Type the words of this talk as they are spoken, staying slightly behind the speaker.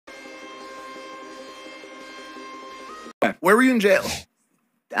Where were you in jail?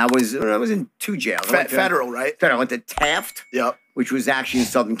 I was in 2 jails. Federal, right? Federal. I went to Taft, which was actually in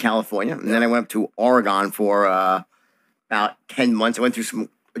Southern California. And then I went up to Oregon for about 10 months. I went through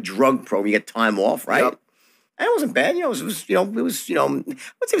a drug program. You get time off, right? Yep. And it wasn't bad. It was I'd say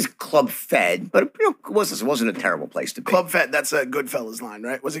it was club fed, but it wasn't a terrible place to be. Club fed, that's a Goodfellas line,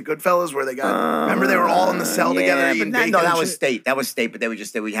 right? Was it Goodfellas where they got, remember they were all in the cell together eating bacon? No, that was state. That was state, but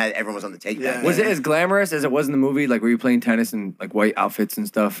everyone was on the take. Yeah. Was it as glamorous as it was in the movie? Like, were you playing tennis in like white outfits and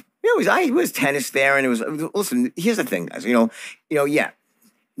stuff? Yeah, it was tennis there, and it was, listen, here's the thing, guys.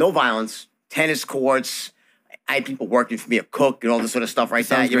 No violence, tennis courts. I had people working for me, a cook and all this sort of stuff right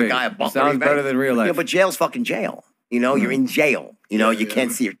there. You're a guy, a butler. Sounds better than real life. Yeah, but jail's fucking jail. You're in jail. You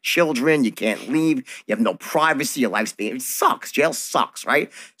can't see your children. You can't leave. You have no privacy. Your life's it sucks. Jail sucks, right?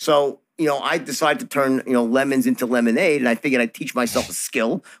 So, I decided to turn, lemons into lemonade, and I figured I'd teach myself a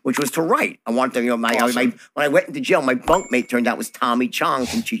skill, which was to write. I wanted to, when I went into jail, my bunkmate turned out was Tommy Chong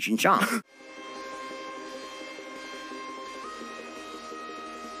from Cheech and Chong.